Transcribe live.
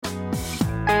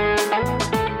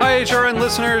HRN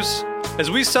listeners.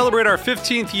 As we celebrate our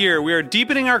 15th year, we are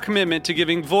deepening our commitment to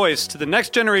giving voice to the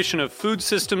next generation of food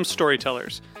systems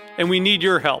storytellers, and we need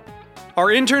your help. Our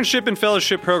internship and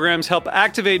fellowship programs help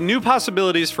activate new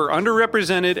possibilities for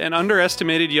underrepresented and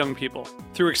underestimated young people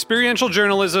through experiential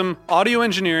journalism, audio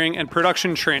engineering, and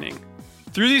production training.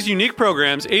 Through these unique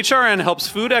programs, HRN helps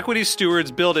food equity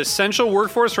stewards build essential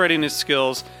workforce readiness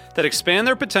skills that expand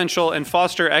their potential and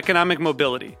foster economic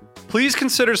mobility. Please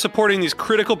consider supporting these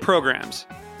critical programs.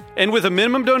 And with a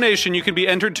minimum donation, you can be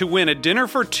entered to win a dinner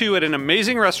for two at an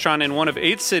amazing restaurant in one of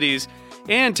 8 cities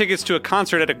and tickets to a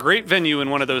concert at a great venue in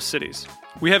one of those cities.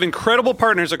 We have incredible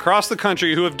partners across the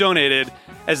country who have donated,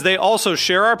 as they also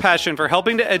share our passion for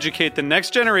helping to educate the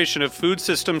next generation of food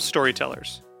systems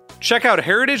storytellers. Check out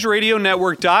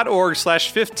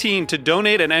heritageradionetwork.org/15 to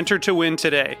donate and enter to win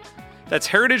today. That's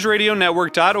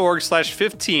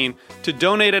heritageradionetwork.org/15 to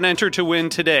donate and enter to win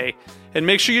today. And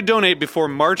make sure you donate before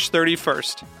March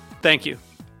 31st. Thank you.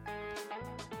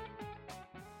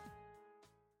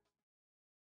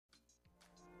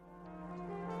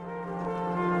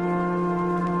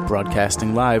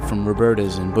 Broadcasting live from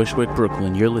Roberta's in Bushwick,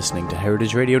 Brooklyn, you're listening to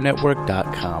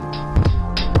heritageradionetwork.com.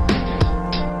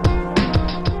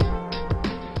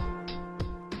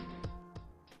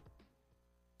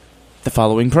 The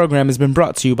following program has been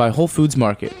brought to you by Whole Foods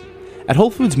Market. At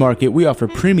Whole Foods Market, we offer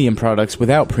premium products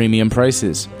without premium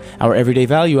prices. Our everyday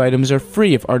value items are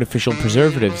free of artificial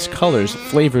preservatives, colors,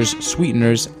 flavors,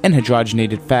 sweeteners, and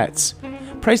hydrogenated fats.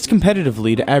 Priced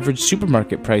competitively to average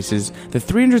supermarket prices, the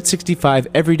 365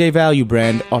 Everyday Value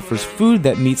brand offers food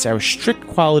that meets our strict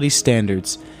quality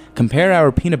standards. Compare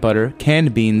our peanut butter,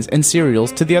 canned beans, and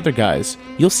cereals to the other guys.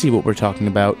 You'll see what we're talking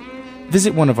about.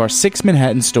 Visit one of our 6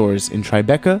 Manhattan stores in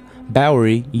Tribeca,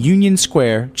 Bowery, Union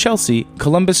Square, Chelsea,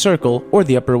 Columbus Circle, or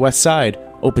the Upper West Side.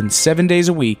 Open 7 days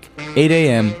a week, 8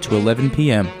 a.m. to 11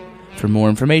 p.m. For more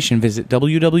information, visit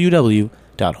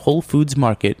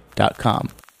www.wholefoodsmarket.com.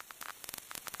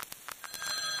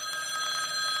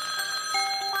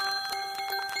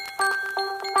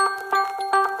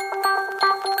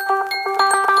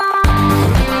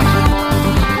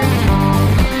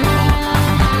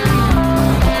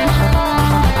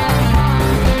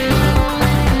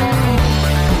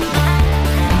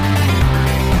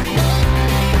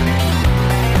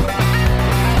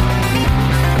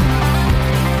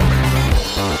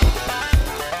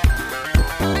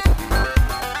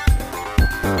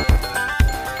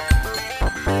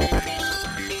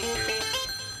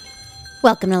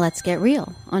 Welcome to Let's Get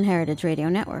Real on Heritage Radio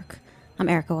Network. I'm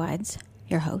Erica Wides,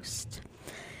 your host.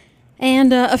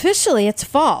 And officially, it's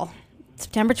fall.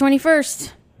 September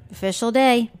 21st, official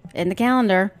day in the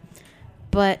calendar.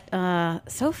 But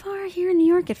so far here in New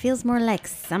York, it feels more like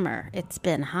summer. It's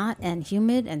been hot and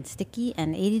humid and sticky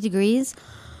and 80 degrees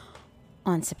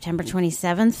on September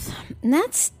 27th. And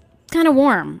that's kind of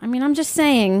warm. I mean, I'm just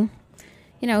saying,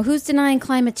 you know, who's denying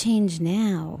climate change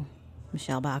now?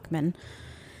 Michelle Bachmann.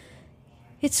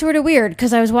 It's sort of weird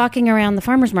because I was walking around the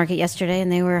farmer's market yesterday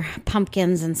and they were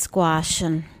pumpkins and squash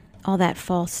and all that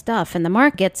fall stuff in the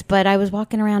markets, but I was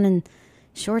walking around in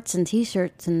shorts and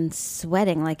t-shirts and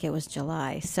sweating like it was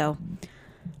July. So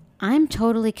I'm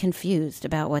totally confused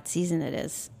about what season it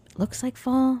is. Looks like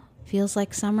fall, feels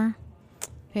like summer.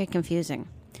 Very confusing.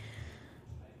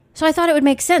 So I thought it would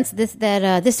make sense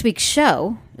that this week's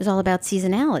show is all about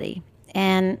seasonality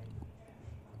and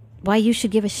why you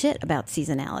should give a shit about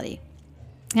seasonality.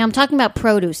 Now, I'm talking about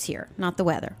produce here, not the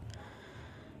weather.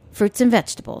 Fruits and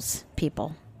vegetables,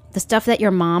 people. The stuff that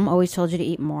your mom always told you to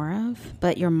eat more of,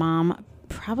 but your mom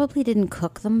probably didn't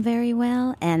cook them very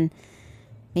well, and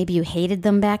maybe you hated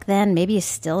them back then. Maybe you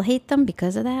still hate them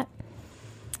because of that.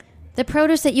 The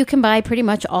produce that you can buy pretty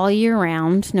much all year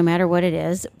round, no matter what it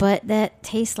is, but that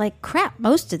tastes like crap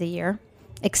most of the year,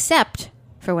 except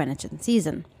for when it's in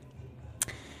season.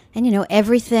 And, you know,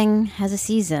 everything has a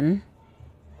season.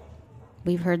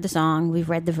 We've heard the song,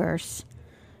 we've read the verse.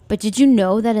 But did you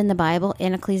know that in the Bible,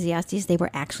 in Ecclesiastes, they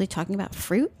were actually talking about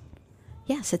fruit?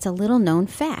 Yes, it's a little known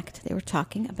fact. They were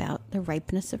talking about the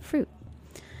ripeness of fruit.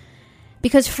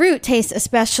 Because fruit tastes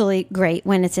especially great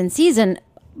when it's in season,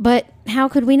 but how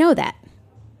could we know that?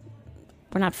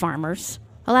 We're not farmers.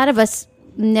 A lot of us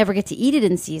never get to eat it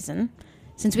in season,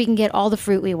 since we can get all the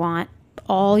fruit we want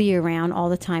all year round, all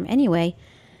the time anyway.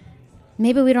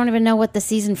 Maybe we don't even know what the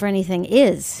season for anything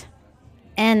is.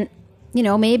 And, you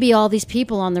know, maybe all these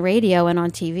people on the radio and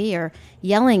on TV are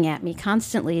yelling at me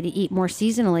constantly to eat more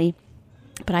seasonally,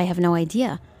 but I have no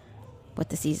idea what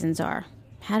the seasons are.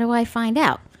 How do I find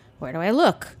out? Where do I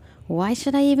look? Why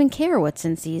should I even care what's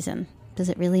in season? Does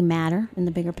it really matter in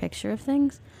the bigger picture of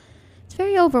things? It's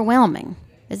very overwhelming,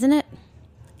 isn't it?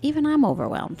 even I'm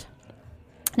overwhelmed.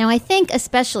 Now, I think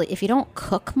especially if you don't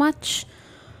cook much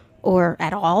or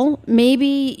at all,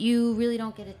 maybe you really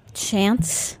don't get a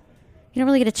chance. You don't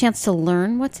really get a chance to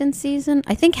learn what's in season.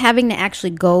 I think having to actually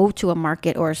go to a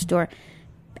market or a store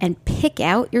and pick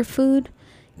out your food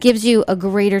gives you a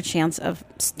greater chance of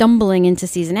stumbling into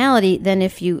seasonality than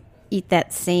if you eat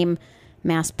that same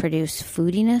mass-produced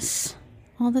foodiness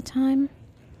all the time.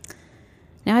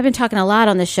 Now, I've been talking a lot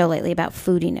on this show lately about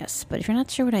foodiness, but if you're not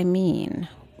sure what I mean,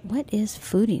 what is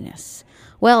foodiness?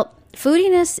 Well,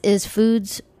 foodiness is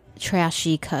food's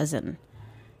trashy cousin.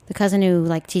 The cousin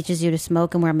who teaches you to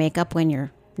smoke and wear makeup when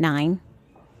you're 9.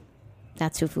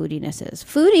 That's who foodiness is.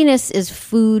 Foodiness is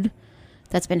food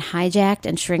that's been hijacked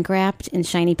and shrink wrapped in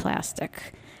shiny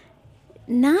plastic.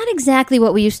 Not exactly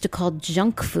what we used to call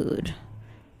junk food.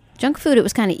 Junk food, it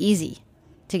was kind of easy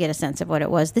to get a sense of what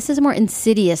it was. This is more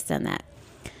insidious than that.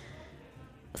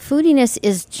 Foodiness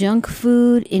is junk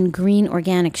food in green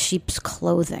organic sheep's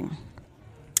clothing.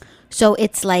 So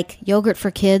it's like yogurt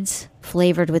for kids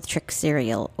flavored with Trix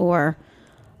cereal, or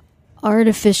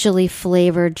artificially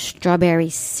flavored strawberry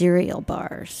cereal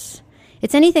bars.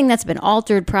 It's anything that's been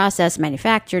altered, processed,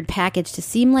 manufactured, packaged to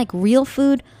seem like real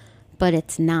food, but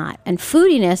it's not. And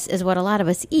foodiness is what a lot of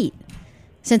us eat,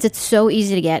 since it's so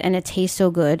easy to get and it tastes so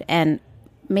good, and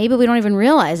maybe we don't even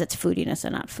realize it's foodiness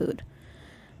and not food.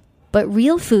 But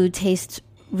real food tastes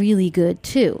really good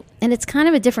too. And it's kind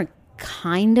of a different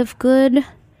kind of good.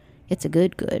 It's a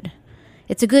good.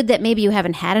 It's a good that maybe you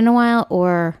haven't had in a while,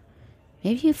 or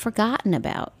maybe you've forgotten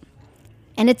about.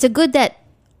 And it's a good that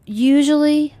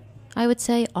usually, I would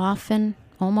say often,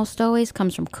 almost always,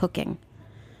 comes from cooking.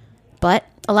 But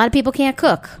a lot of people can't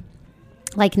cook.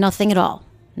 Like nothing at all.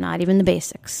 Not even the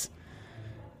basics.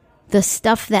 The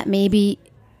stuff that maybe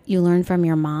you learned from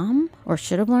your mom, or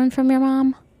should have learned from your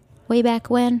mom way back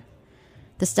when.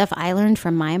 The stuff I learned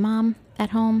from my mom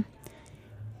at home.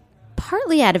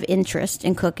 Partly out of interest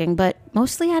in cooking, but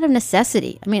mostly out of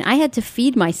necessity. I mean, I had to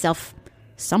feed myself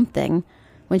something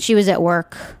when she was at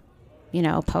work,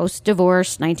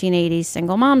 post-divorce, 1980s,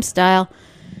 single mom style.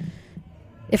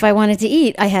 If I wanted to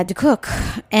eat, I had to cook.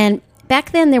 And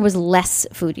back then, there was less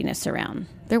foodiness around.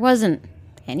 There wasn't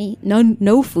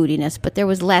no foodiness, but there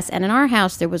was less. And in our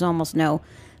house, there was almost no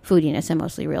foodiness and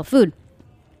mostly real food.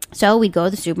 So we'd go to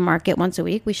the supermarket once a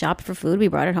week. We shopped for food. We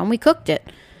brought it home. We cooked it.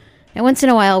 And once in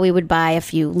a while, we would buy a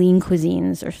few lean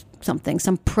cuisines or something,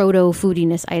 some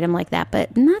proto-foodiness item like that,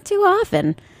 but not too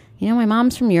often. My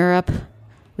mom's from Europe.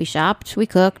 We shopped. We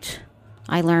cooked.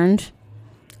 I learned.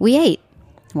 We ate.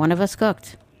 One of us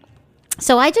cooked.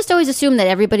 So I just always assumed that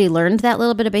everybody learned that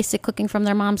little bit of basic cooking from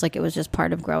their moms, like it was just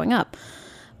part of growing up.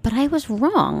 But I was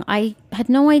wrong. I had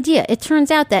no idea. It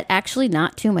turns out that actually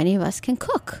not too many of us can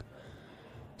cook.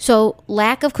 So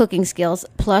lack of cooking skills,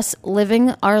 plus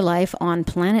living our life on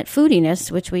planet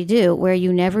foodiness, which we do, where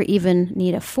you never even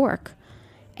need a fork,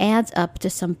 adds up to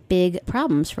some big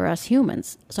problems for us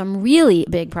humans. Some really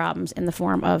big problems in the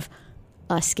form of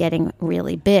us getting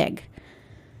really big.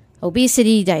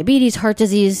 Obesity, diabetes, heart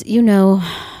disease, you know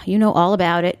all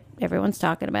about it. Everyone's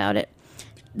talking about it.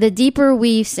 The deeper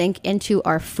we sink into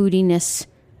our foodiness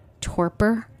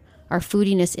torpor, our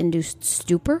foodiness-induced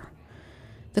stupor,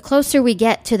 the closer we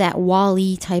get to that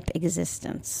WALL-E type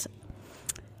existence.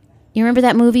 You remember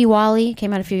that movie WALL-E?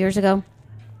 Came out a few years ago.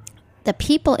 The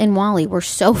people in WALL-E were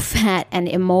so fat and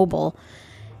immobile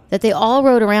that they all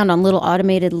rode around on little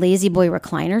automated lazy boy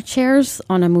recliner chairs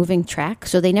on a moving track,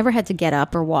 so they never had to get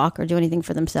up or walk or do anything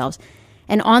for themselves.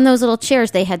 And on those little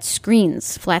chairs, they had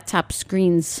screens, flat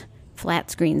screens,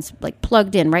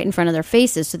 plugged in right in front of their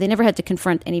faces, so they never had to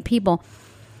confront any people.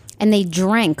 And they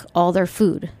drank all their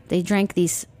food. They drank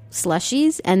these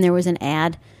slushies, and there was an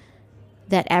ad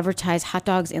that advertised hot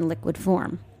dogs in liquid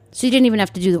form. So you didn't even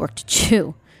have to do the work to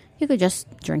chew. You could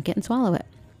just drink it and swallow it.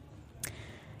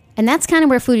 And that's kind of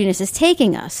where foodiness is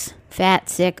taking us. Fat,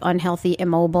 sick, unhealthy,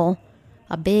 immobile.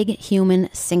 A big human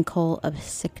sinkhole of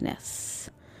sickness.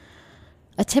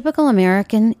 A typical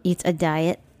American eats a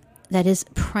diet that is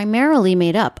primarily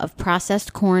made up of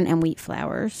processed corn and wheat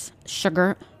flours,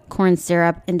 sugar, corn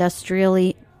syrup,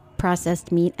 industrially processed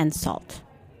meat, and salt.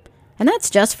 And that's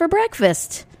just for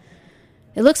breakfast.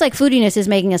 It looks like foodiness is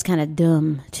making us kind of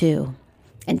dumb, too.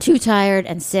 And too tired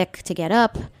and sick to get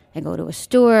up and go to a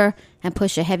store and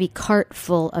push a heavy cart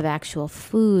full of actual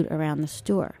food around the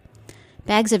store.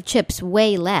 Bags of chips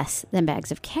weigh less than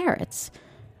bags of carrots.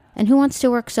 And who wants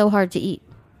to work so hard to eat?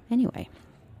 Anyway.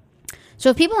 So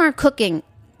if people aren't cooking,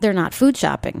 they're not food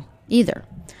shopping either.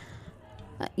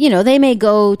 They may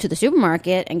go to the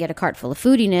supermarket and get a cart full of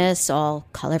foodiness, all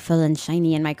colorful and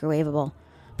shiny and microwavable.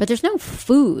 But there's no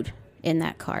food in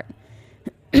that cart.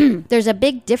 there's a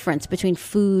big difference between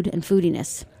food and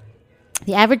foodiness.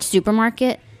 The average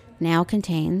supermarket now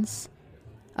contains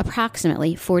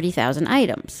approximately 40,000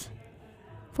 items.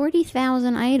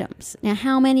 40,000 items. Now,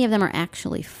 how many of them are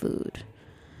actually food?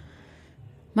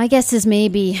 My guess is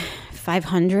maybe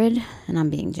 500, and I'm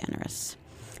being generous.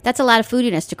 That's a lot of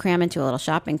foodiness to cram into a little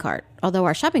shopping cart, although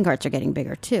our shopping carts are getting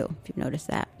bigger too, if you've noticed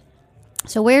that.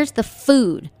 So where's the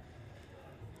food?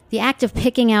 The act of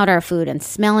picking out our food and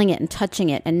smelling it and touching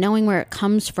it and knowing where it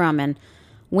comes from and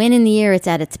when in the year it's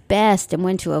at its best and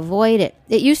when to avoid it.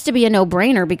 It used to be a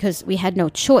no-brainer because we had no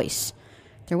choice.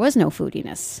 There was no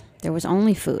foodiness. There was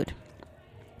only food.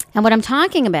 And what I'm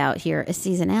talking about here is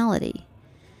seasonality.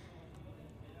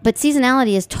 But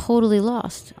seasonality is totally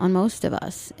lost on most of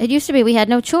us. It used to be we had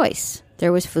no choice.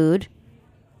 There was food.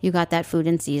 You got that food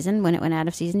in season. When it went out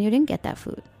of season, you didn't get that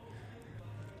food.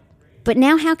 But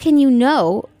now how can you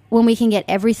know when we can get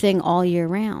everything all year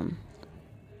round?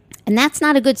 And that's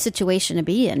not a good situation to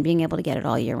be in, being able to get it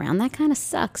all year round. That kind of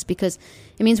sucks because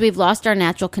it means we've lost our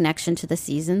natural connection to the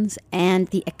seasons and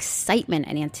the excitement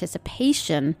and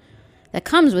anticipation that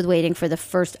comes with waiting for the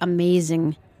first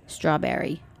amazing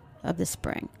strawberry of the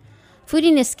spring.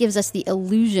 Foodiness gives us the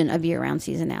illusion of year-round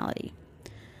seasonality.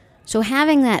 So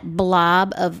having that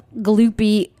blob of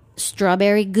gloopy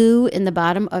strawberry goo in the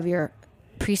bottom of your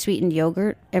pre-sweetened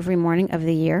yogurt every morning of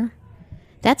the year,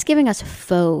 that's giving us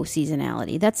faux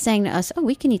seasonality. That's saying to us, oh,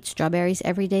 we can eat strawberries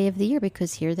every day of the year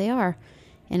because here they are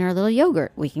in our little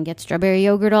yogurt. We can get strawberry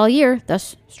yogurt all year.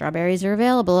 Thus, strawberries are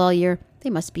available all year. They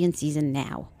must be in season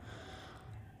now.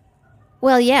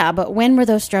 Well, yeah, but when were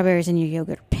those strawberries in your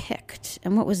yogurt picked?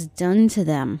 And what was done to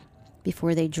them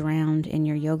before they drowned in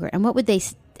your yogurt? And what would they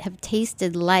have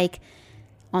tasted like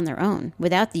on their own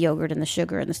without the yogurt and the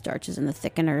sugar and the starches and the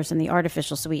thickeners and the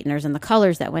artificial sweeteners and the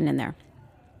colors that went in there?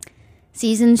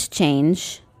 Seasons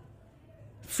change.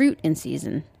 Fruit in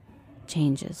season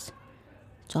changes.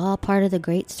 It's all part of the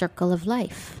great circle of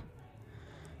life.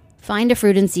 Find a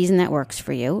fruit in season that works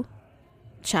for you.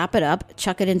 Chop it up,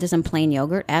 chuck it into some plain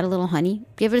yogurt, add a little honey,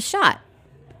 give it a shot.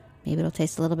 Maybe it'll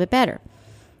taste a little bit better.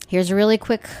 Here's a really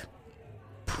quick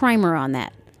primer on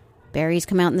that. Berries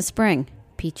come out in the spring.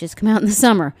 Peaches come out in the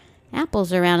summer.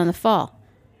 Apples are around in the fall.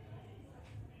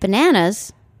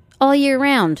 Bananas, all year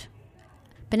round.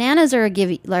 Bananas are a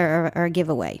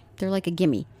giveaway. They're like a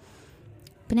gimme.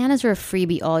 Bananas are a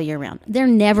freebie all year round. They're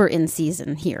never in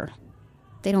season here.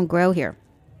 They don't grow here.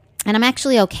 And I'm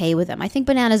actually okay with them. I think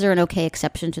bananas are an okay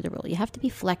exception to the rule. You have to be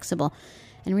flexible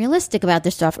and realistic about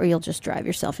this stuff or you'll just drive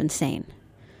yourself insane.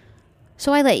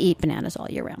 So I let you eat bananas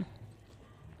all year round.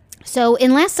 So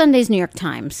in last Sunday's New York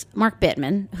Times, Mark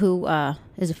Bittman, who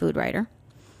is a food writer,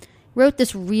 wrote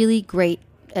this really great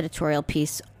editorial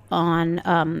piece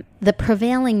on the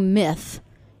prevailing myth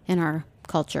in our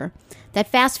culture that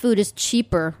fast food is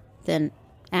cheaper than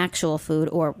actual food,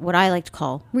 or what I like to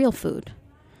call real food.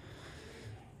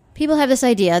 People have this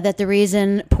idea that the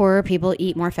reason poorer people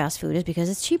eat more fast food is because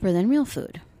it's cheaper than real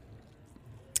food.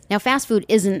 Now, fast food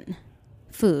isn't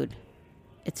food.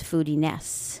 It's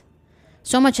foodiness.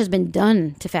 So much has been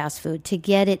done to fast food to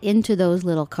get it into those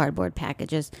little cardboard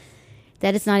packages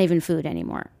that it's not even food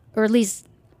anymore. Or at least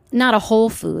not a whole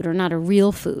food or not a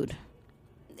real food.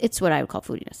 It's what I would call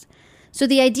foodiness. So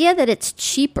the idea that it's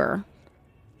cheaper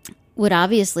would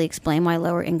obviously explain why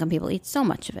lower income people eat so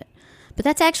much of it. But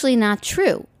that's actually not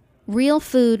true. Real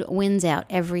food wins out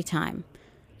every time.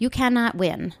 You cannot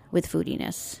win with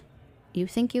foodiness. You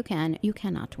think you can, you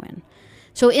cannot win.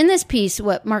 So in this piece,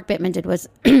 what Mark Bittman did was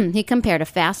he compared a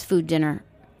fast food dinner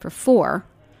for 4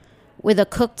 with a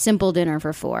cooked simple dinner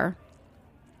for 4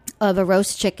 of a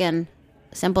roast chicken,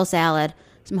 simple salad,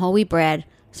 some whole wheat bread,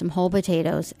 some whole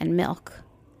potatoes, and milk,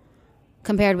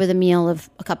 compared with a meal of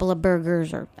a couple of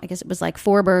burgers, or I guess it was like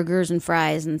 4 burgers and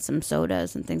fries and some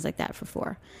sodas and things like that for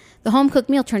 4. The home-cooked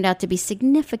meal turned out to be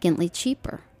significantly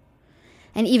cheaper.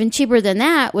 And even cheaper than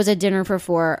that was a dinner for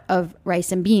 4 of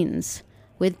rice and beans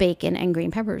with bacon and green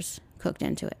peppers cooked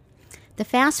into it. The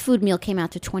fast food meal came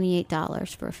out to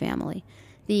 $28 for a family.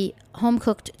 The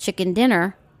home-cooked chicken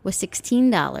dinner was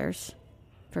 $16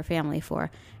 for a family of 4.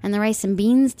 And the rice and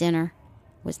beans dinner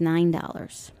was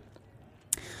 $9.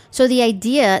 So the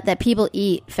idea that people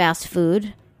eat fast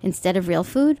food instead of real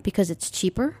food because it's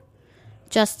cheaper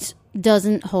just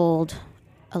doesn't hold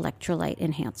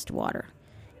electrolyte-enhanced water.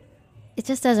 It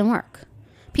just doesn't work.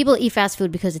 People eat fast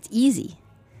food because it's easy,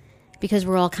 because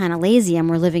we're all kind of lazy and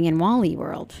we're living in WALL-E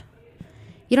world.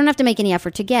 You don't have to make any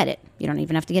effort to get it. You don't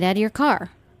even have to get out of your car.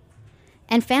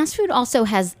 And fast food also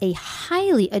has a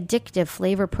highly addictive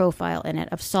flavor profile in it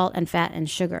of salt and fat and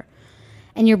sugar.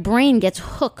 And your brain gets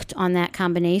hooked on that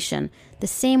combination the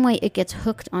same way it gets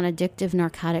hooked on addictive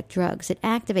narcotic drugs. It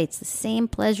activates the same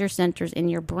pleasure centers in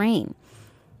your brain.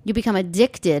 You become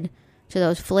addicted to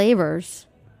those flavors,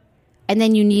 and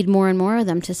then you need more and more of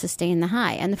them to sustain the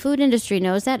high. And the food industry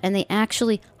knows that, and they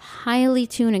actually highly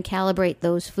tune and calibrate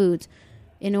those foods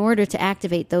in order to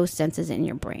activate those senses in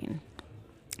your brain.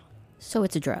 So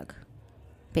it's a drug,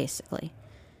 basically.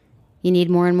 You need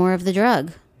more and more of the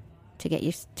drug to get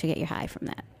your high from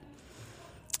that.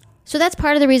 So that's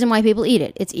part of the reason why people eat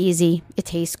it. It's easy. It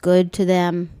tastes good to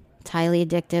them. It's highly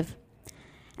addictive.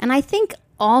 And I think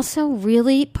also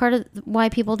really part of why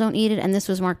people don't eat it, and this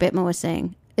was Mark Bittman was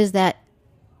saying, is that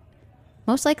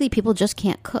most likely people just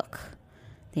can't cook.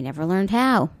 They never learned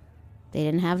how. They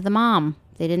didn't have the mom.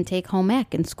 They didn't take home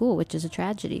ec in school, which is a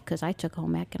tragedy because I took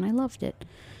home ec and I loved it.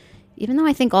 Even though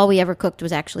I think all we ever cooked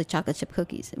was actually chocolate chip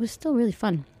cookies. It was still really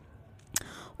fun.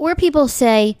 Or people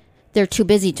say they're too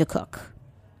busy to cook.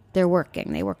 They're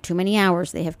working. They work too many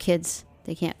hours. They have kids.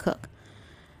 They can't cook.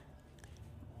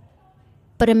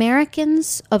 But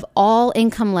Americans of all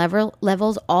income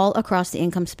levels, all across the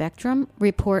income spectrum,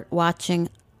 report watching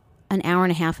an hour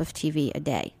and a half of TV a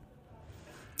day.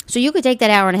 So you could take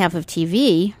that hour and a half of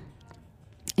TV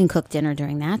and cook dinner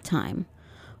during that time.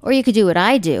 Or you could do what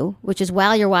I do, which is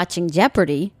while you're watching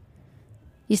Jeopardy,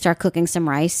 you start cooking some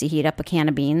rice, you heat up a can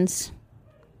of beans,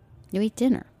 you eat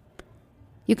dinner.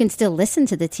 You can still listen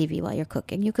to the TV while you're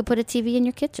cooking. You could put a TV in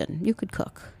your kitchen. You could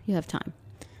cook. You have time.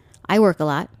 I work a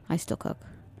lot. I still cook.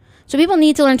 So people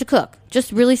need to learn to cook.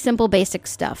 Just really simple, basic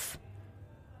stuff.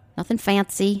 Nothing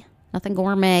fancy. Nothing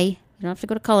gourmet. You don't have to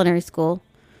go to culinary school.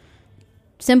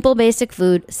 Simple, basic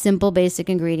food. Simple, basic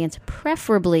ingredients.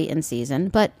 Preferably in season.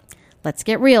 But let's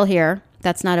get real here.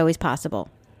 That's not always possible.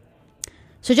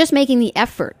 So just making the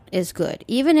effort is good.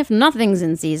 Even if nothing's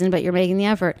in season, but you're making the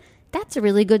effort, that's a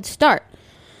really good start.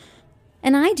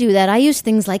 And I do that. I use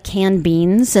things like canned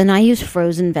beans, and I use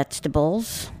frozen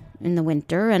vegetables in the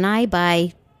winter, and I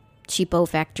buy cheapo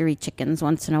factory chickens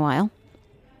once in a while.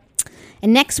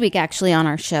 And next week, actually, on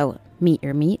our show, Meet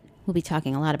Your Meat, we'll be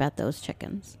talking a lot about those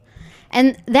chickens.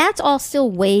 And that's all still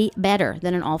way better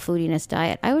than an all-foodiness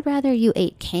diet. I would rather you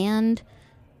ate canned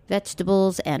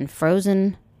vegetables and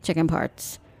frozen chicken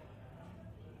parts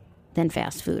than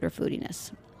fast food or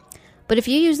foodiness. But if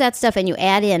you use that stuff and you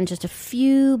add in just a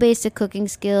few basic cooking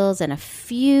skills and a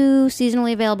few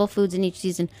seasonally available foods in each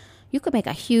season, you could make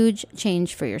a huge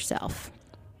change for yourself.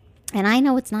 And I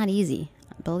know it's not easy,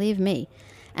 believe me.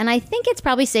 And I think it's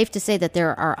probably safe to say that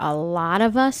there are a lot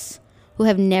of us who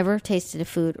have never tasted a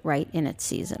food right in its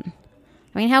season.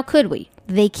 I mean, how could we?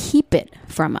 They keep it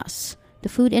from us. The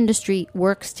food industry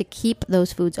works to keep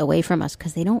those foods away from us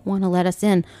because they don't want to let us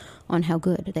in on how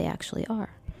good they actually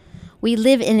are. We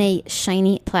live in a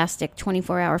shiny plastic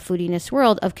 24-hour foodiness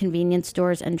world of convenience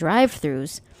stores and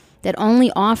drive-thrus that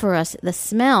only offer us the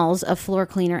smells of floor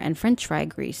cleaner and French fry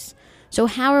grease. So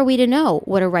how are we to know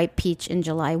what a ripe peach in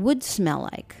July would smell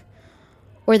like?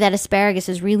 Or that asparagus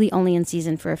is really only in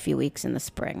season for a few weeks in the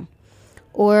spring?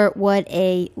 Or what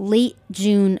a late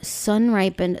June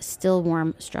sun-ripened, still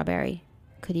warm strawberry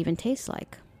could even taste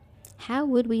like? How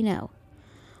would we know?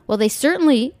 Well, they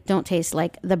certainly don't taste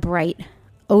like the bright,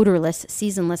 odorless,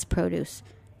 seasonless produce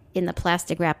in the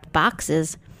plastic-wrapped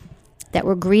boxes that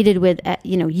we're greeted with,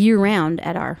 year-round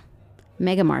at our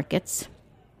mega markets.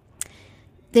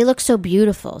 They look so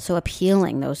beautiful, so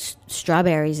appealing, those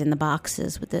strawberries in the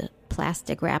boxes with the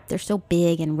plastic wrap. They're so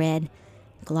big and red,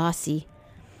 glossy.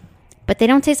 But they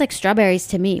don't taste like strawberries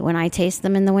to me when I taste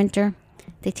them in the winter.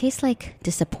 They taste like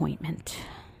disappointment.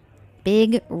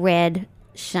 Big, red,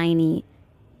 shiny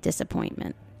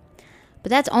disappointment. But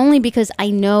that's only because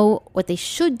I know what they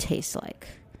should taste like.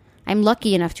 I'm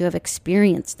lucky enough to have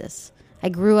experienced this. I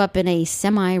grew up in a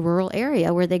semi-rural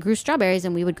area where they grew strawberries,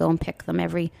 and we would go and pick them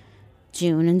every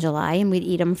June and July, and we'd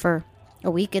eat them for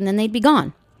a week, and then they'd be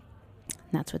gone.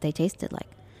 And that's what they tasted like.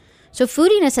 So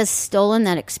foodiness has stolen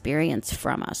that experience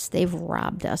from us. They've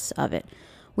robbed us of it.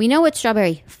 We know what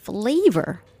strawberry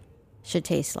flavor should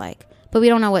taste like, but we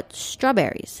don't know what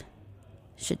strawberries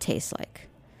should taste like.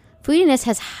 Foodiness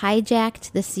has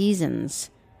hijacked the seasons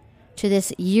to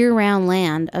this year-round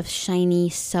land of shiny,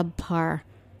 subpar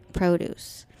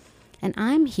produce. And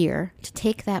I'm here to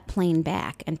take that plane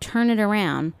back and turn it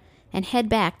around and head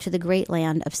back to the great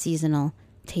land of seasonal,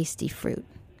 tasty fruit.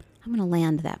 I'm going to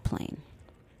land that plane.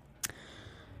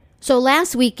 So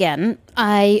last weekend,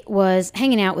 I was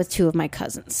hanging out with two of my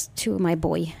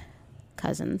boy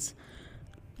cousins.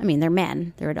 I mean, they're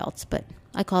men, they're adults, but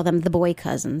I call them the boy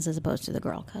cousins as opposed to the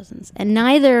girl cousins. And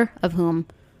neither of whom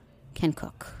can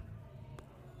cook.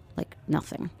 Like,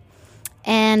 nothing.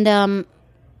 And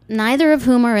neither of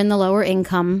whom are in the lower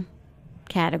income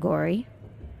category.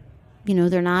 You know,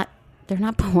 they're not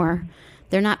poor.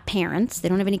 They're not parents. They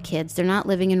don't have any kids. They're not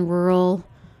living in rural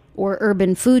or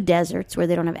urban food deserts where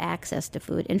they don't have access to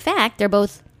food. In fact, they're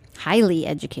both highly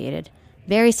educated,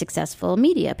 very successful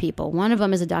media people. One of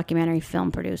them is a documentary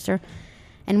film producer,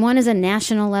 and one is a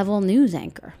national level news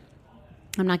anchor.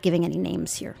 I'm not giving any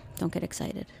names here. Don't get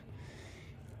excited.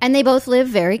 And they both live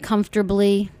very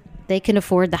comfortably. They can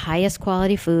afford the highest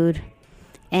quality food,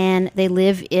 and they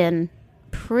live in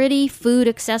pretty food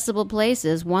accessible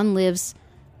places. One lives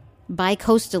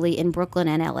bi-coastally in Brooklyn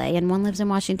and LA, and one lives in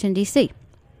Washington, D.C.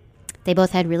 They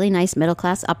both had really nice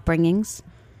middle-class upbringings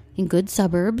in good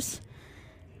suburbs.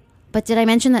 But did I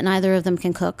mention that neither of them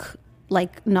can cook?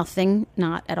 Like nothing,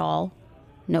 not at all,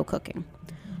 no cooking.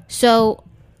 So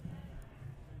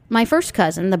my first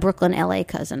cousin, the Brooklyn, LA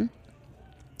cousin,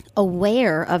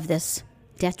 aware of this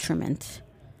detriment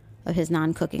of his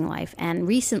non-cooking life and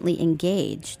recently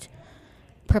engaged,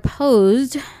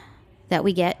 proposed that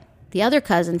we get the other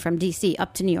cousin from D.C.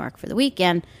 up to New York for the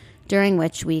weekend, during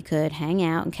which we could hang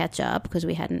out and catch up because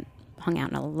we hadn't hung out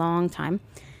in a long time,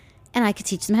 and I could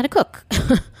teach them how to cook.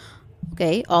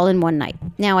 Okay, all in one night.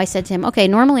 Now, I said to him, okay,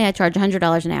 normally I charge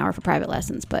 $100 an hour for private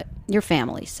lessons, but you're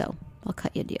family, so I'll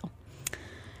cut you a deal.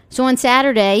 So on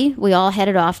Saturday, we all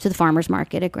headed off to the farmer's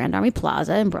market at Grand Army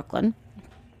Plaza in Brooklyn,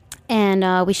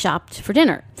 and we shopped for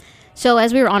dinner. So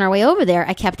as we were on our way over there,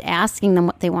 I kept asking them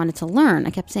what they wanted to learn.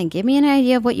 I kept saying, give me an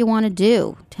idea of what you want to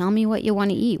do. Tell me what you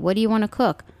want to eat. What do you want to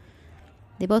cook?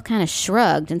 They both kind of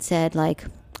shrugged and said, like,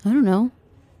 I don't know,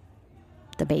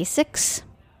 the basics.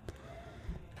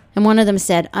 And one of them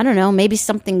said, I don't know, maybe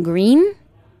something green.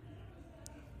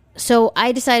 So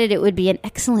I decided it would be an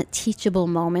excellent teachable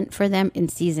moment for them in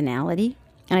seasonality,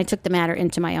 and I took the matter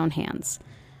into my own hands.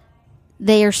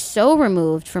 They are so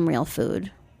removed from real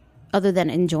food, other than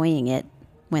enjoying it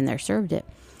when they're served it,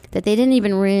 that they didn't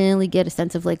even really get a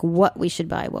sense of like what we should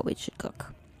buy, what we should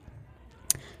cook.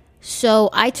 So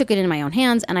I took it in my own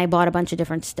hands, and I bought a bunch of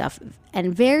different stuff,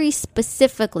 and very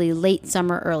specifically late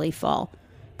summer, early fall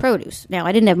produce. Now,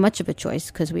 I didn't have much of a choice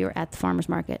because we were at the farmer's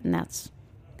market, and that's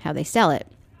how they sell it.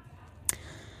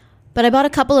 But I bought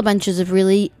a couple of bunches of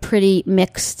really pretty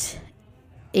mixed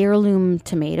heirloom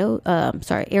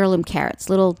carrots,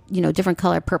 little, different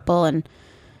color, purple and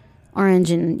orange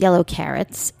and yellow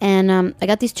carrots. And I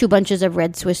got these 2 bunches of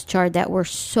red Swiss chard that were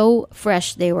so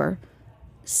fresh. They were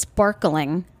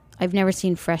sparkling. I've never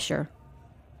seen fresher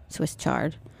Swiss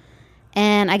chard.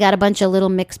 And I got a bunch of little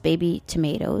mixed baby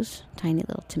tomatoes, tiny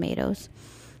little tomatoes,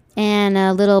 and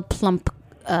a little plump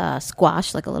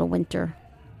squash, like a little winter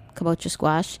kabocha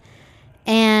squash.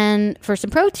 And for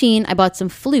some protein, I bought some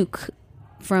fluke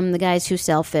from the guys who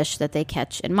sell fish that they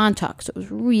catch in Montauk. So it was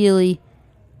really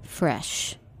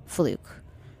fresh fluke.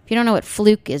 If you don't know what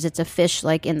fluke is, it's a fish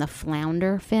like in the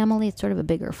flounder family. It's sort of a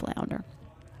bigger flounder.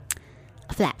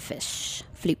 A flatfish.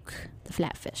 Fluke, the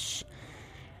flatfish.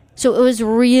 So it was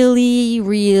really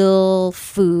real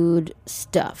food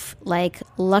stuff, like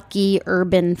Lucky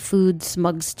Urban Food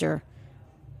Smugster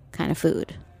kind of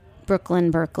food.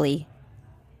 Brooklyn, Berkeley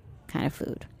kind of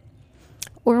food.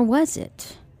 Or was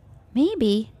it?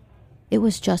 Maybe it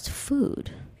was just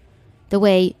food. The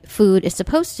way food is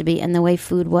supposed to be and the way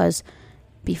food was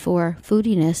before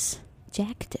foodiness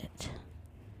jacked it.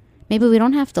 Maybe we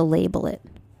don't have to label it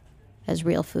as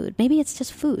real food. Maybe it's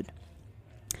just food.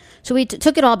 So we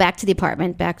took it all back to the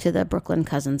apartment, back to the Brooklyn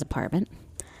cousin's apartment.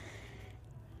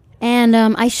 And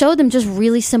I showed them just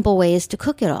really simple ways to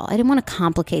cook it all. I didn't want to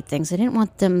complicate things. I didn't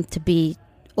want them to be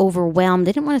overwhelmed.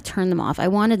 I didn't want to turn them off. I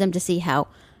wanted them to see how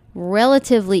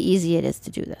relatively easy it is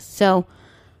to do this. So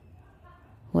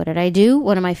what did I do?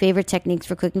 One of my favorite techniques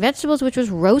for cooking vegetables, which was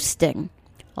roasting.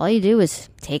 All you do is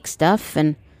take stuff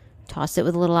and toss it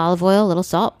with a little olive oil, a little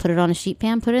salt, put it on a sheet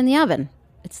pan, put it in the oven.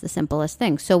 It's the simplest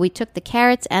thing. So we took the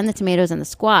carrots and the tomatoes and the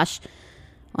squash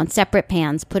on separate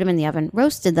pans, put them in the oven,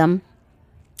 roasted them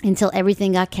until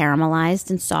everything got caramelized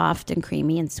and soft and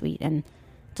creamy and sweet and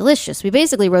delicious. We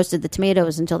basically roasted the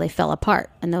tomatoes until they fell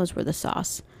apart, and those were the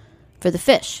sauce for the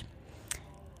fish.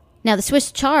 Now, the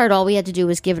Swiss chard, all we had to do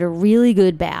was give it a really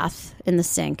good bath in the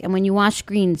sink. And when you wash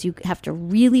greens, you have to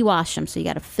really wash them. So you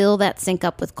got to fill that sink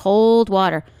up with cold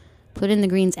water, put in the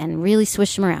greens, and really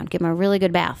swish them around. Give them a really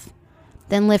good bath.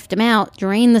 Then lift them out,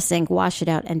 drain the sink, wash it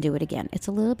out, and do it again. It's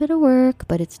a little bit of work,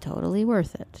 but it's totally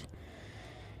worth it.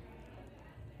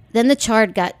 Then the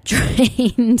chard got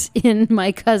drained in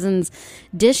my cousin's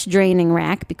dish draining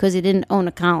rack because he didn't own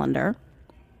a colander.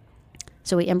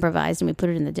 So we improvised and we put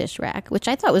it in the dish rack, which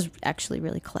I thought was actually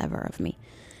really clever of me.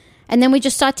 And then we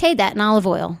just sauteed that in olive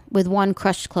oil with 1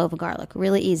 crushed clove of garlic.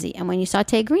 Really easy. And when you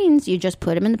saute greens, you just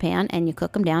put them in the pan and you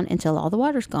cook them down until all the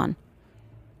water's gone.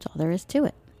 That's all there is to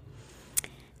it.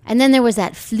 And then there was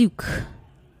that fluke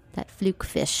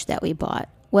fish that we bought.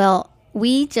 Well,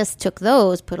 we just took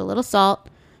those, put a little salt,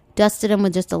 dusted them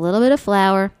with just a little bit of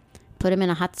flour, put them in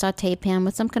a hot saute pan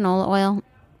with some canola oil,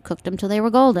 cooked them till they were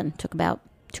golden. Took about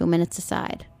 2 minutes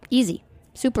aside. Easy.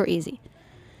 Super easy.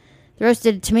 The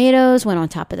roasted tomatoes went on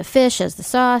top of the fish as the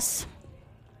sauce.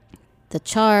 The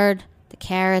chard, the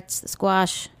carrots, the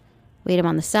squash, weighed them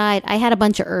on the side. I had a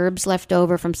bunch of herbs left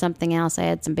over from something else. I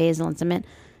had some basil and some mint.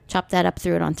 Chopped that up,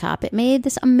 threw it on top. It made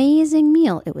this amazing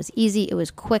meal. It was easy. It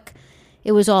was quick.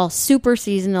 It was all super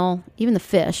seasonal. Even the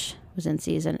fish was in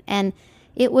season. And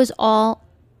it was all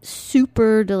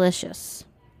super delicious.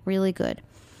 Really good.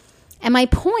 And my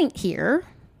point here,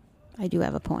 I do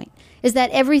have a point, is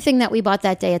that everything that we bought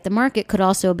that day at the market could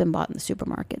also have been bought in the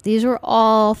supermarket. These were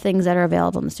all things that are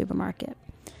available in the supermarket.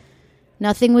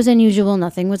 Nothing was unusual.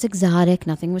 Nothing was exotic.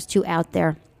 Nothing was too out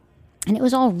there. And it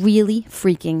was all really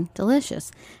freaking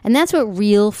delicious. And that's what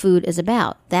real food is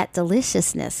about. That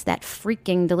deliciousness, that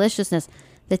freaking deliciousness,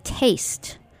 the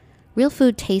taste. Real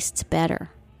food tastes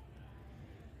better.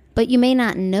 But you may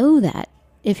not know that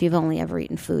if you've only ever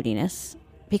eaten foodiness,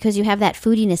 because you have that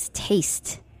foodiness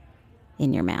taste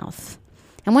in your mouth.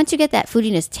 And once you get that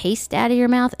foodiness taste out of your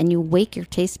mouth and you wake your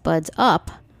taste buds up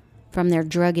from their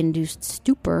drug-induced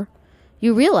stupor,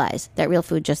 you realize that real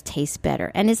food just tastes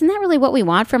better. And isn't that really what we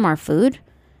want from our food?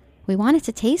 We want it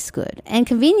to taste good. And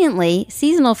conveniently,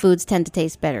 seasonal foods tend to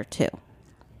taste better too.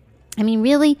 I mean,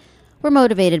 really, we're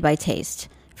motivated by taste.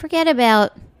 Forget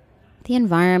about the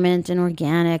environment and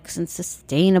organics and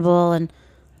sustainable and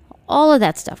all of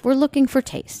that stuff. We're looking for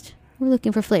taste. We're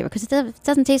looking for flavor. Because if it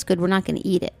doesn't taste good, we're not going to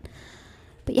eat it.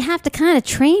 But you have to kind of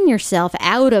train yourself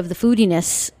out of the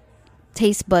foodiness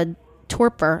taste bud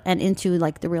torpor and into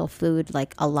like the real food,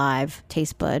 like a live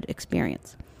taste bud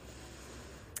experience.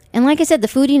 And like I said, the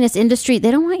foodiness industry,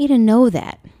 they don't want you to know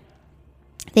that.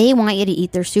 They want you to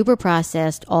eat their super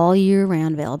processed, all year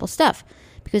round available stuff.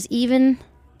 Because even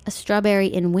a strawberry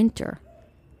in winter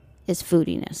is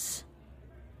foodiness.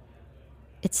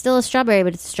 It's still a strawberry,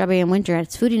 but it's a strawberry in winter, and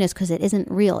it's foodiness because it isn't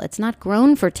real. It's not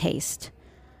grown for taste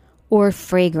or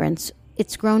fragrance.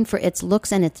 It's grown for its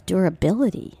looks and its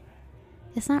durability.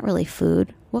 It's not really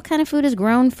food. What kind of food is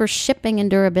grown for shipping and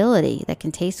durability that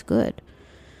can taste good?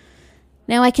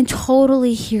 Now, I can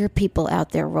totally hear people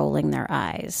out there rolling their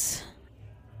eyes.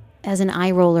 As an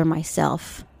eye roller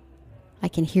myself, I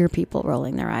can hear people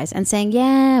rolling their eyes and saying,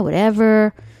 yeah,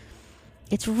 whatever.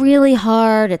 It's really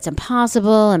hard. It's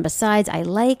impossible. And besides, I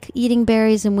like eating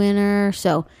berries in winter.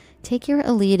 So take your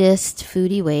elitist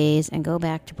foodie ways and go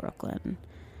back to Brooklyn.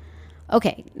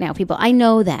 Okay, now people, I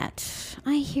know that.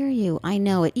 I hear you. I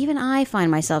know it. Even I find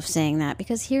myself saying that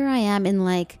because here I am in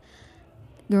like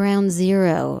ground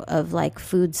zero of like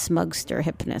food smugster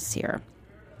hipness here.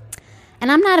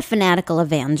 And I'm not a fanatical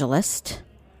evangelist.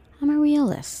 I'm a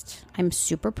realist. I'm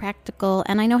super practical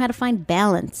and I know how to find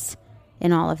balance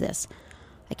in all of this.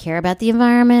 I care about the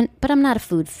environment, but I'm not a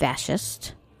food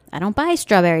fascist. I don't buy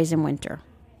strawberries in winter.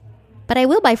 But I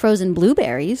will buy frozen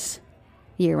blueberries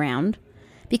year-round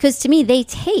because to me they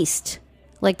taste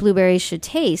like blueberries should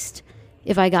taste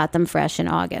if I got them fresh in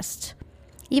August.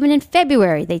 Even in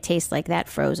February, they taste like that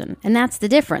frozen, and that's the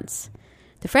difference.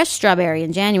 The fresh strawberry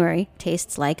in January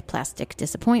tastes like plastic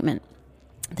disappointment.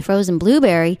 The frozen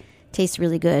blueberry tastes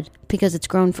really good because it's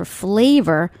grown for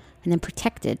flavor and then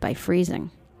protected by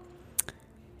freezing.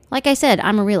 Like I said,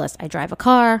 I'm a realist. I drive a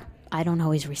car. I don't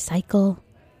always recycle.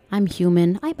 I'm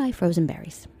human. I buy frozen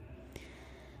berries.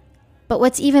 But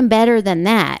what's even better than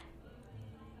that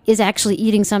is actually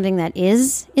eating something that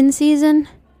is in season.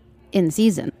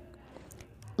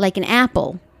 Like an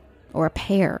apple or a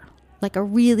pear. Like a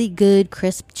really good,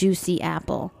 crisp, juicy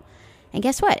apple. And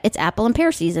guess what? It's apple and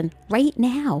pear season right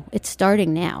now. It's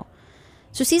starting now.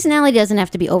 So seasonality doesn't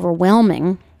have to be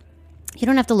overwhelming. You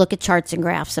don't have to look at charts and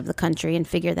graphs of the country and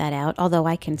figure that out, although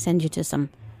I can send you to some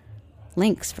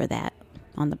links for that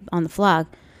on the vlog.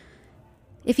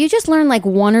 If you just learn like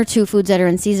one or two foods that are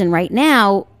in season right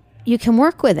now, you can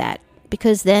work with that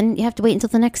because then you have to wait until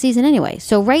the next season anyway.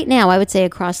 So right now, I would say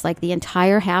across like the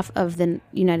entire half of the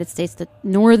United States, the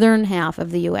northern half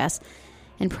of the U.S.,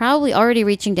 and probably already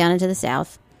reaching down into the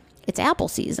south, it's apple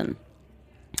season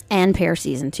and pear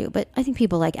season too. But I think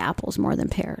people like apples more than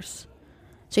pears.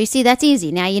 So you see, that's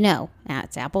easy. Now you know. Now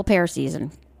it's apple pear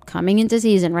season, coming into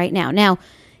season right now. Now,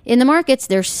 in the markets,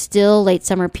 there's still late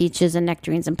summer peaches and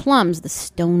nectarines and plums, the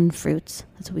stone fruits.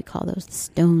 That's what we call those, the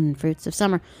stone fruits of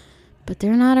summer. but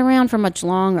they're not around for much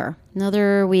longer.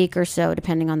 Another week or so,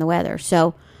 depending on the weather.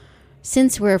 So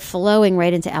since we're flowing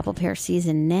right into apple pear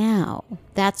season now,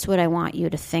 that's what I want you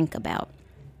to think about.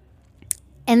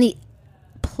 And the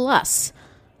plus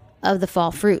of the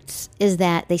fall fruits is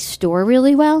that they store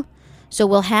really well. So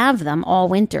we'll have them all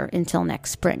winter until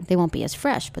next spring. They won't be as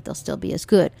fresh, but they'll still be as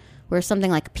good. Whereas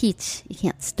something like peach, you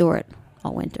can't store it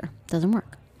all winter. It doesn't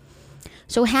work.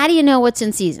 So how do you know what's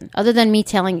in season? Other than me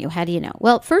telling you, how do you know?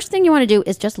 Well, first thing you want to do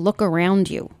is just look around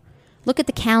you. Look at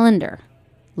the calendar.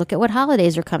 Look at what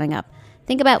holidays are coming up.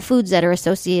 Think about foods that are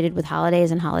associated with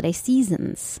holidays and holiday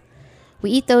seasons.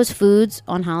 We eat those foods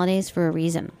on holidays for a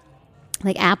reason.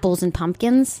 Like apples and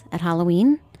pumpkins at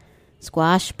Halloween,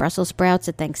 squash, Brussels sprouts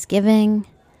at Thanksgiving,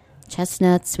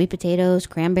 chestnuts, sweet potatoes,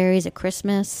 cranberries at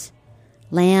Christmas,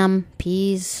 lamb,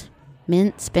 peas,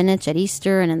 mint, spinach at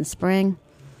Easter and in the spring.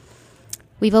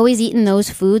 We've always eaten those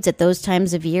foods at those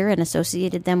times of year and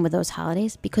associated them with those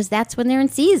holidays because that's when they're in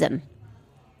season.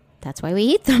 That's why we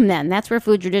eat them then. That's where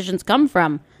food traditions come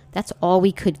from. That's all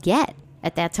we could get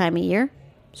at that time of year.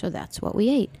 So that's what we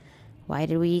ate. Why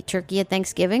did we eat turkey at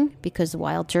Thanksgiving? Because the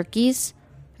wild turkeys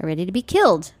are ready to be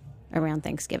killed around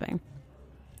Thanksgiving.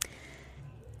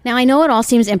 Now, I know it all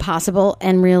seems impossible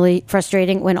and really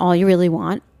frustrating when all you really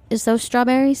want is those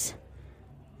strawberries.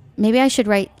 Maybe I should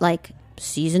write, like,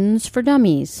 Seasons for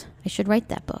Dummies. I should write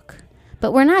that book.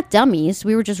 But we're not dummies.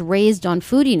 We were just raised on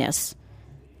foodiness.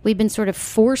 We've been sort of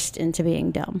forced into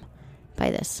being dumb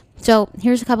by this. So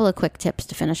here's a couple of quick tips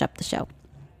to finish up the show.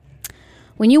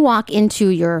 When you walk into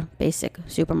your basic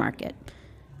supermarket,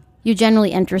 you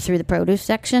generally enter through the produce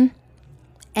section.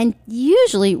 And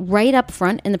usually right up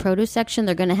front in the produce section,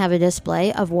 they're going to have a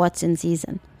display of what's in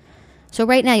season. So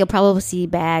right now you'll probably see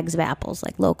bags of apples,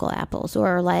 like local apples.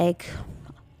 Or like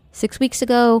 6 weeks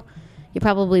ago, you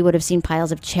probably would have seen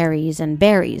piles of cherries and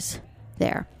berries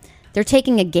there. They're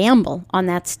taking a gamble on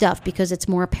that stuff because it's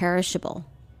more perishable.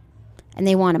 And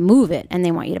they want to move it and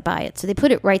they want you to buy it. So they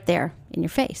put it right there in your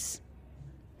face.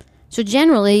 So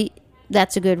generally,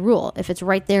 that's a good rule. If it's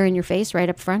right there in your face, right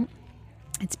up front,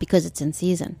 it's because it's in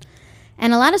season.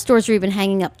 And a lot of stores are even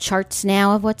hanging up charts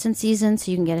now of what's in season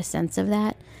so you can get a sense of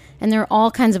that. And there are all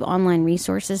kinds of online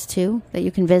resources, too, that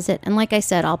you can visit. And like I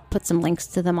said, I'll put some links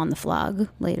to them on the Flog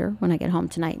later when I get home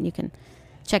tonight, and you can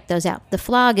check those out. The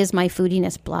Flog is my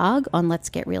foodiness blog on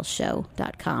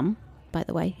letsgetrealshow.com. By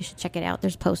the way, you should check it out.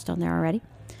 There's a post on there already.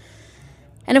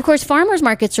 And, of course, farmers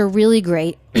markets are really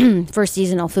great for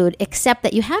seasonal food, except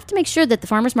that you have to make sure that the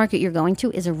farmers market you're going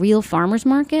to is a real farmers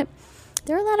market.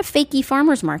 There are a lot of fakey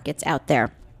farmers markets out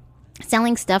there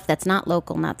selling stuff that's not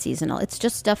local, not seasonal. It's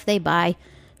just stuff they buy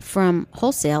from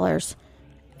wholesalers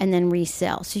and then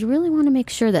resell. So you really want to make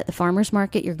sure that the farmers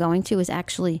market you're going to is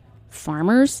actually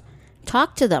farmers.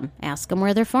 Talk to them. Ask them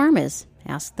where their farm is.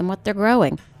 Ask them what they're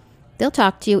growing. They'll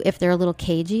talk to you if they're a little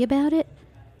cagey about it.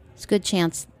 It's a good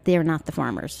chance they're not the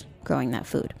farmers growing that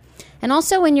food. And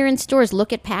also when you're in stores,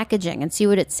 look at packaging and see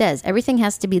what it says. Everything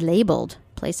has to be labeled.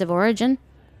 Place of origin,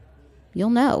 you'll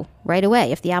know right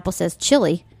away. If the apple says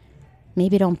Chile,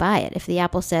 maybe don't buy it. If the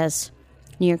apple says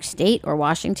New York State or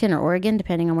Washington or Oregon,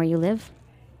 depending on where you live,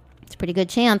 it's a pretty good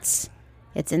chance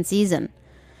it's in season.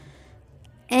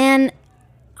 And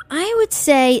I would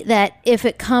say that if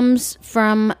it comes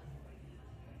from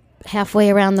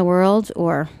halfway around the world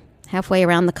or halfway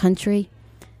around the country,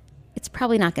 it's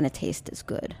probably not going to taste as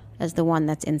good as the one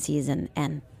that's in season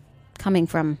and coming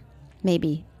from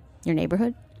maybe your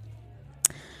neighborhood.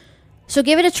 So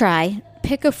give it a try,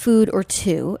 pick a food or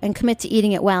two, and commit to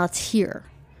eating it while it's here,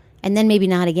 and then maybe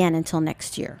not again until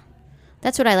next year.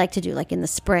 That's what I like to do, like in the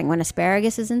spring. When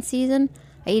asparagus is in season,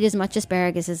 I eat as much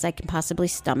asparagus as I can possibly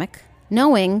stomach,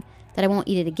 knowing that I won't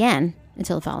eat it again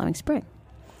until the following spring.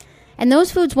 And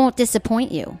those foods won't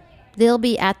disappoint you. They'll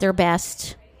be at their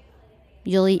best.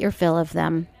 You'll eat your fill of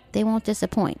them. They won't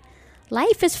disappoint.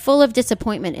 Life is full of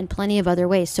disappointment in plenty of other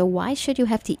ways, so why should you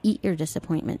have to eat your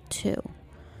disappointment too?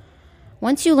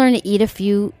 Once you learn to eat a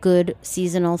few good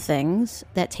seasonal things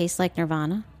that taste like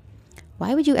nirvana,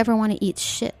 why would you ever want to eat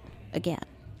shit again?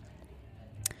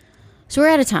 So we're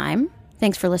out of time.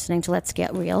 Thanks for listening to Let's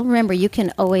Get Real. Remember, you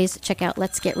can always check out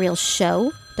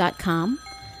letsgetrealshow.com.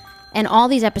 And all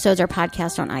these episodes are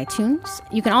podcast on iTunes.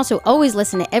 You can also always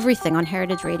listen to everything on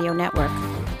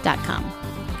heritageradionetwork.com.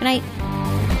 Good night.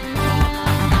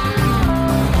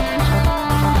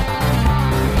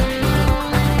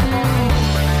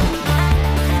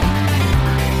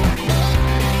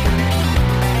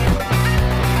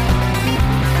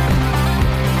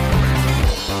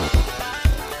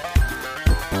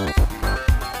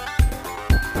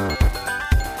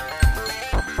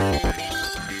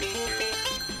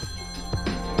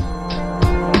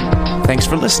 Thanks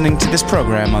for listening to this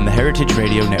program on the Heritage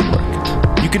Radio Network.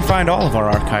 You can find all of our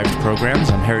archived programs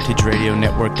on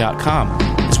heritageradionetwork.com,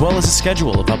 as well as a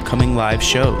schedule of upcoming live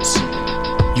shows.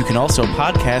 You can also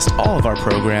podcast all of our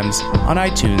programs on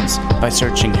iTunes by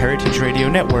searching Heritage Radio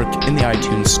Network in the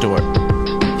iTunes Store.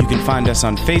 You can find us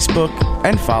on Facebook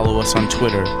and follow us on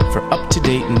Twitter for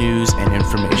up-to-date news and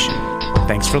information.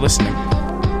 Thanks for listening.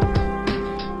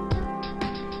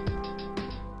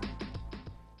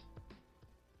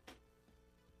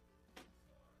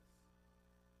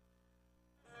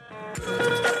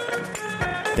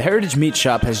 The Heritage Meat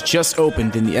Shop has just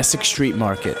opened in the Essex Street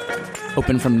Market.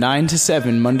 Open from 9 to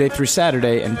 7 Monday through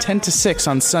Saturday and 10 to 6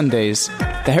 on Sundays,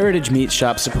 the Heritage Meat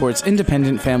Shop supports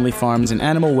independent family farms and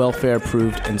animal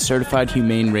welfare-approved and certified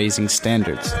humane raising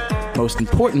standards. Most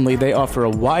importantly, they offer a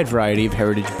wide variety of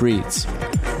heritage breeds.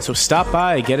 So stop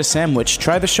by, get a sandwich,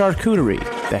 try the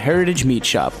charcuterie, the Heritage Meat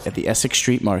Shop at the Essex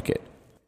Street Market.